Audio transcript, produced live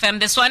FM.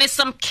 This one is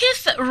some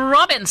Keith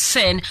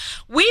Robinson.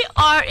 We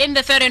are in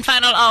the third and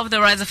final of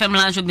the Rise FM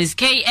Lounge with Ms.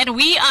 K, and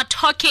we are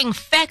talking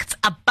facts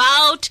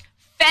about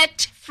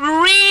fat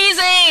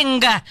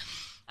freezing.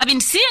 I've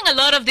been seeing a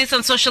lot of this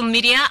on social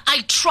media.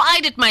 I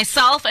tried it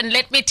myself, and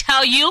let me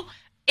tell you,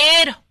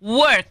 it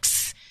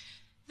works.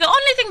 The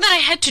only thing that I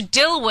had to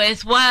deal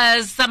with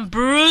was some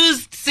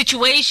bruised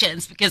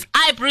situations because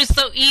I bruise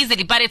so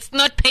easily, but it's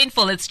not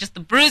painful. It's just the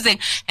bruising,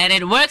 and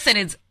it works, and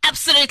it's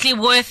absolutely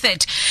worth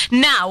it.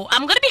 Now,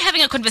 I'm going to be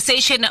having a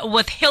conversation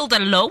with Hilda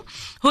Lowe,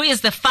 who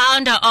is the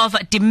founder of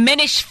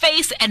Diminish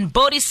Face and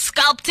Body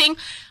Sculpting,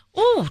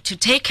 to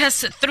take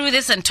us through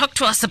this and talk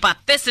to us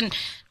about this. And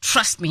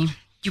trust me,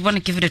 you want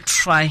to give it a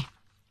try.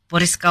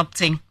 Body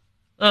sculpting.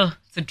 Oh,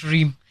 it's a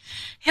dream.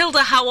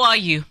 Hilda, how are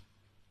you?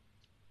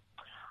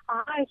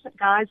 Hi,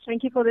 guys.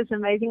 Thank you for this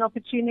amazing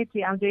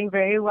opportunity. I'm doing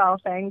very well,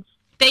 thanks.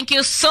 Thank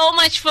you so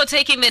much for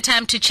taking the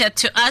time to chat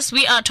to us.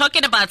 We are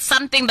talking about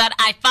something that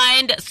I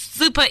find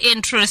super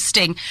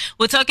interesting.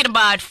 We're talking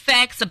about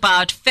facts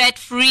about fat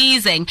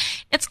freezing.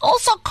 It's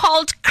also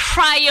called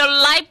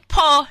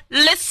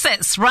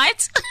cryolipolysis,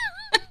 right?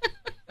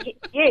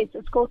 Yes,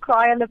 it's called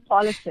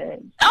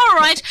cryolipolysis. All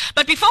right.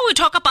 But before we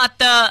talk about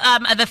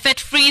the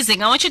fat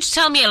freezing, I want you to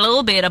tell me a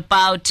little bit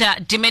about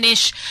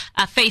Diminish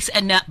Face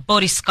and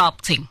Body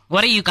Sculpting.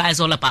 What are you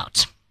guys all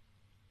about?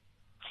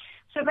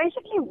 So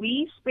basically,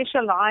 we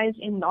specialize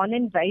in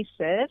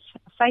non-invasive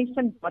face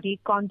and body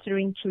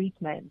contouring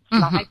treatments,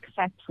 like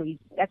fat freezing.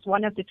 That's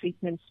one of the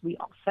treatments we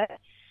offer.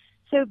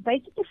 So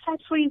basically,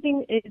 fat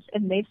freezing is a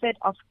method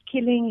of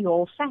killing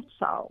your fat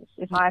cells,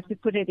 if I have to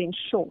put it in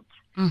short.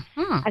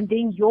 And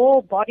then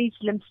your body's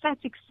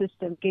lymphatic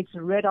system gets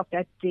rid of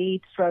that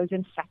dead,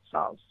 frozen fat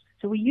cells.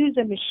 So we use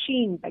a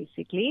machine,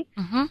 basically.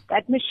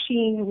 That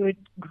machine would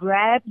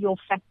grab your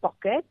fat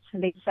pocket,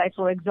 let's say,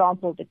 for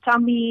example, the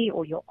tummy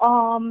or your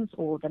arms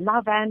or the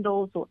love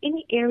handles or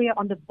any area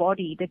on the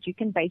body that you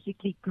can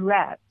basically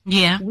grab.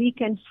 Yeah. We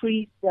can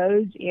freeze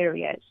those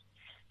areas.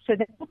 So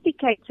the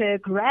applicator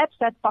grabs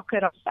that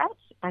pocket of fat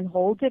and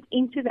holds it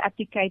into the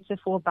applicator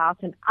for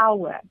about an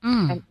hour.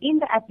 And in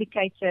the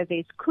applicator,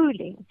 there's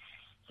cooling.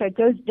 So it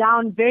goes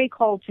down very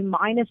cold to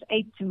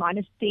 -8 to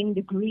 -10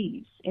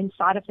 degrees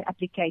inside of the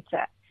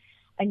applicator.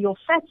 And your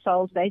fat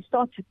cells, they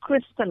start to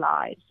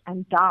crystallize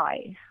and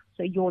die.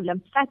 So your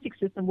lymphatic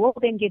system will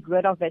then get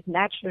rid of it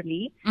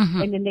naturally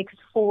in the next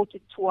 4 to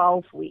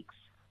 12 weeks.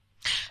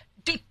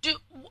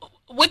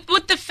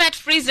 With the fat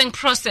freezing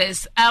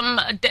process,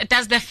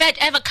 does the fat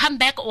ever come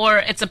back, or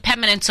it's a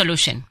permanent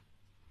solution?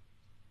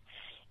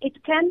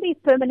 It can be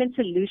a permanent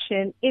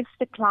solution if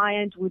the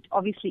client would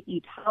obviously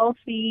eat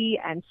healthy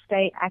and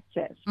stay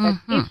active. But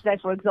if they,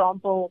 for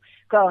example,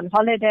 go on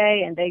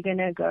holiday and they're going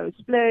to go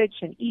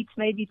splurge and eat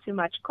maybe too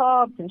much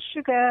carbs and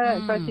sugar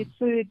and processed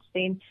foods,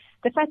 then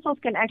the fat cells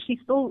can actually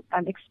still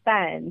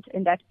expand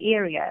in that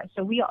area.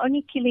 So we are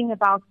only killing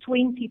about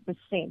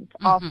 20%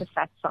 of the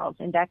fat cells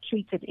in that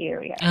treated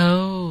area.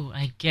 Oh,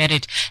 I get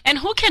it. And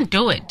who can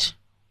do it?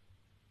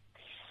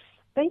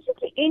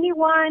 Basically,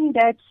 anyone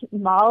that's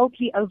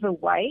mildly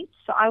overweight,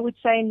 so I would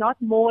say not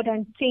more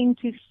than 10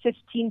 to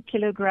 15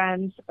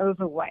 kilograms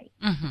overweight.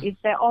 If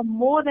they are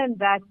more than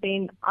that,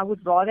 then I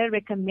would rather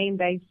recommend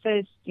they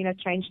first,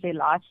 change their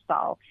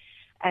lifestyle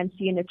and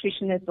see a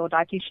nutritionist or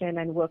dietitian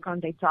and work on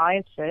their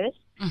diet first.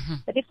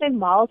 But if they're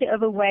mildly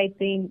overweight,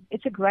 then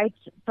it's a great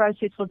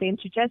process for them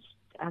to just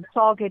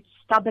target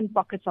stubborn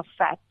pockets of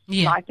fat,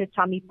 like the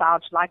tummy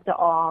pouch, like the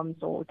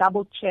arms, or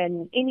double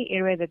chin, any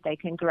area that they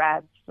can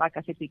grab. Like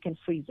I said, we can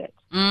freeze it.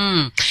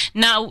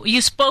 Now,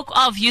 you spoke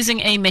of using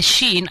a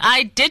machine.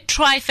 I did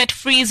try fat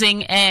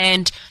freezing,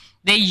 and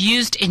they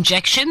used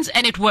injections,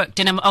 and it worked,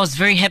 and I was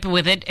very happy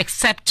with it,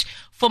 except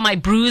for my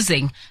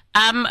bruising.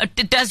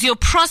 Does your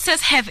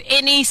process have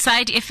any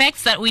side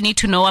effects that we need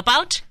to know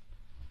about?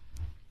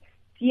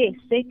 Yes,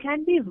 there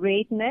can be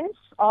redness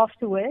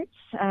afterwards.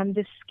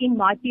 The skin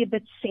might be a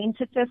bit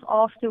sensitive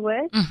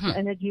afterwards,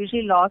 and it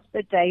usually lasts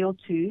a day or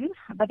two.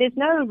 But there's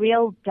no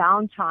real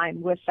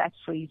downtime with fat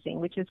freezing,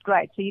 which is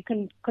great. So you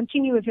can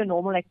continue with your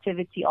normal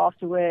activity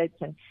afterwards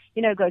and,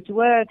 go to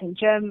work and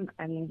gym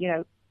and,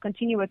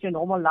 continue with your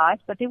normal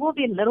life. But there will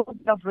be a little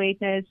bit of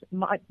redness,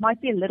 might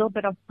be a little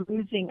bit of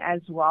bruising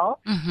as well.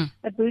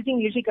 But bruising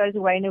usually goes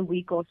away in a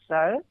week or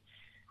so.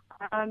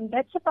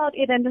 That's about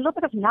it, and a little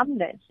bit of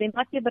numbness. There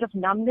might be a bit of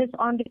numbness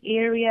on the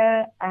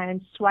area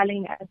and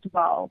swelling as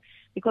well,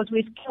 because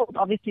we've killed,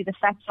 obviously, the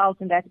fat cells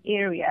in that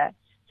area.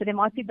 So there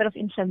might be a bit of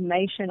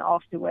inflammation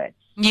afterwards.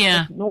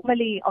 Yeah. But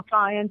normally, our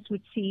clients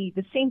would see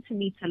the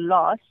centimeter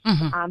loss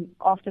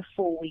after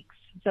 4 weeks.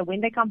 So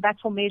when they come back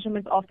for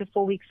measurements after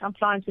 4 weeks, some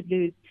clients would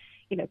lose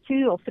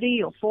 2 or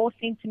 3 or 4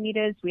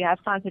 centimeters. We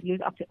have clients that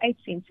lose up to 8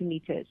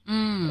 centimeters.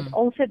 It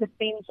also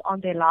depends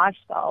on their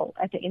lifestyle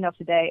at the end of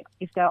the day,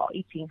 if they are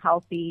eating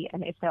healthy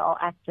and if they are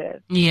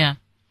active. Yeah.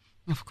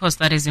 Of course,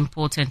 that is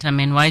important. I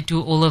mean, why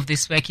do all of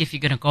this work if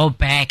you're going to go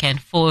back and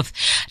forth?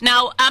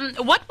 Now,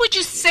 what would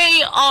you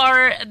say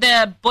are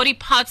the body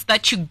parts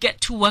that you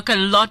get to work a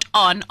lot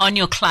on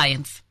your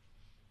clients?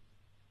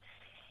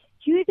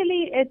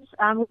 usually it's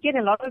we get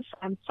a lot of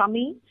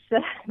tummies.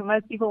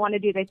 Most people want to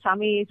do their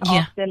tummies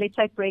after, let's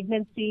say,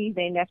 pregnancy.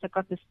 Then they've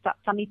got the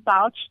tummy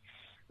pouch.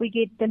 We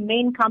get the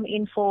men come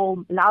in for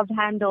love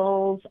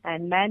handles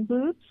and man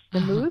boobs, the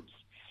moves.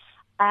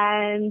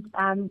 And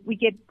we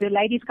get the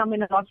ladies come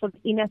in a lot for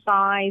the inner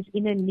thighs,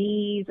 inner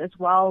knees as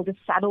well, the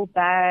saddle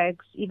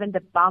bags, even the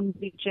bum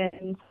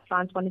region.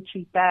 Clients want to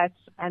treat that,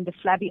 and the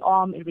flabby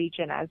arm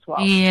region as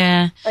well.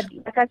 Yeah. But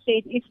like I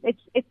said,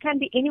 it can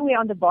be anywhere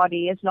on the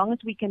body as long as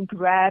we can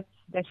grab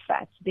the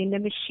fat. Then the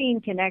machine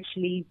can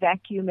actually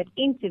vacuum it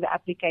into the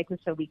applicator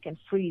so we can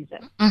freeze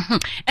it. Mm-hmm.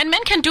 And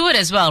men can do it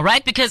as well,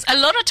 right? Because a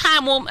lot of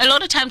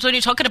times when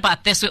you're talking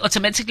about this, we're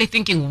automatically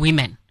thinking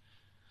women.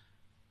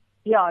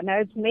 Yeah, no,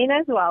 it's men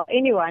as well.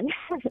 Anyone.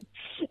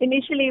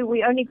 Initially,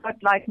 we only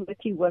got like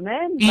mostly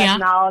women, but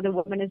now the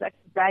woman is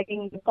actually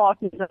dragging the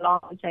partners along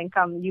and saying,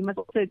 "Come, you must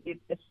also do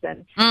this."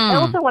 And they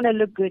also want to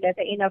look good at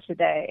the end of the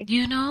day.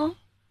 You know.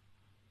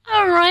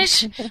 All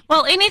right.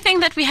 Well,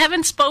 anything that we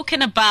haven't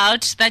spoken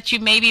about that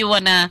you maybe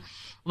wanna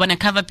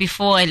cover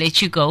before I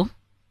let you go?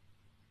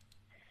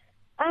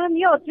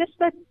 Just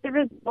that the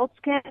results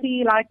can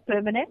be like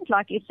permanent,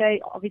 like if they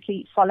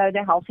obviously follow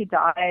their healthy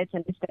diet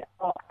and if they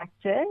are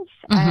active.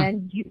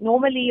 And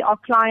normally our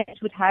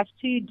clients would have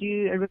to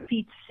do a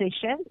repeat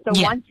session. So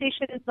one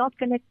session is not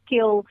going to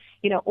kill,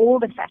 all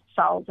the fat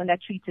cells in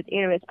that treated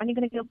area. It's only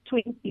going to kill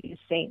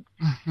 20%.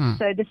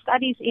 So the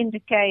studies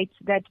indicate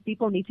that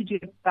people need to do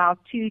about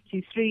 2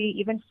 to 3,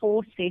 even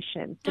 4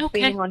 sessions,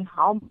 depending on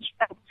how much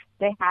fat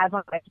they have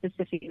on that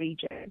specific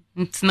region.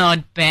 It's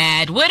not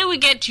bad. Where do we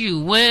get you?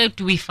 Where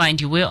do we find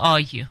you? Where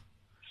are you?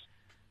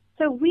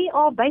 So we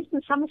are based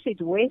in Somerset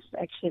West,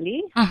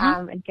 actually,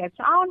 in Cape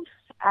Town.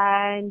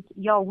 And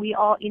we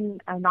are in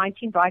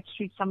 19 Bright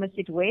Street,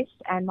 Somerset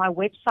West. And my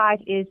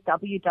website is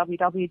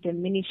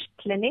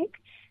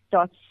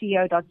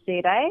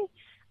www.diminishclinic.co.za.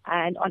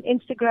 And on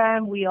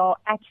Instagram, we are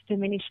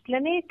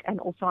 @DiminishClinic. And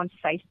also on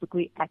Facebook,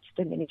 we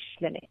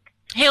 @DiminishClinic.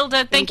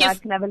 Hilda, thank you. You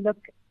guys can have a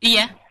look.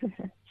 Yeah.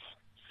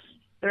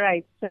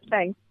 Right. So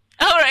thanks.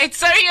 All right.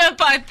 Sorry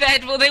about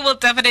that. Well, they will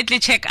definitely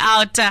check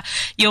out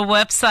your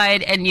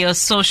website and your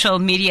social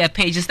media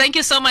pages. Thank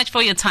you so much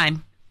for your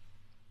time.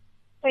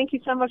 Thank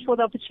you so much for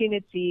the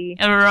opportunity.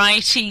 All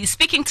right. She's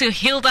speaking to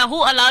Hilda, who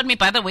allowed me,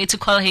 by the way, to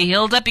call her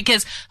Hilda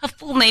because her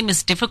full name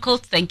is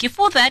difficult. Thank you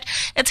for that.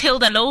 It's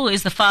Hilda Lowe, who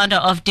is the founder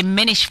of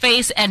Diminish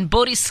Face and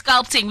Body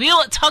Sculpting. We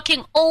are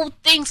talking all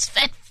things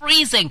fat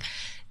freezing.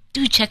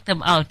 Do check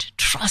them out.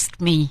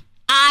 Trust me.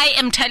 I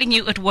am telling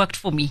you, it worked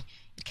for me.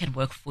 It can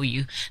work for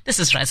you. This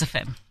is Rise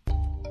FM.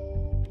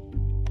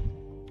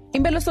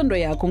 Impelosondo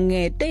yakho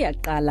ngede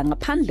yaqala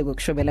ngaphandle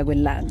kokushobela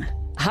kwelanga.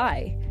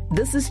 Hi,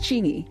 this is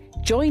Chingy.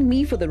 Join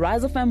me for the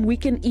Rise FM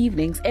weekend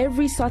evenings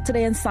every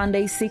Saturday and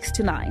Sunday 6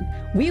 to 9.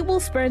 We will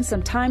spend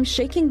some time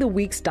shaking the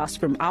week's dust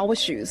from our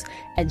shoes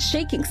and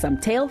shaking some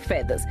tail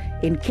feathers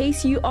in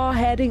case you are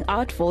heading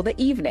out for the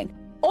evening.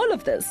 All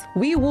of this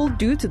we will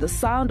do to the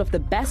sound of the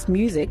best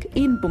music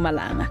in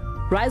Mpumalanga.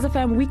 Rise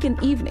FM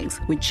weekend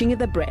evenings with Chingy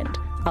the Brand.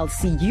 I'll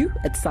see you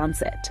at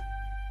sunset.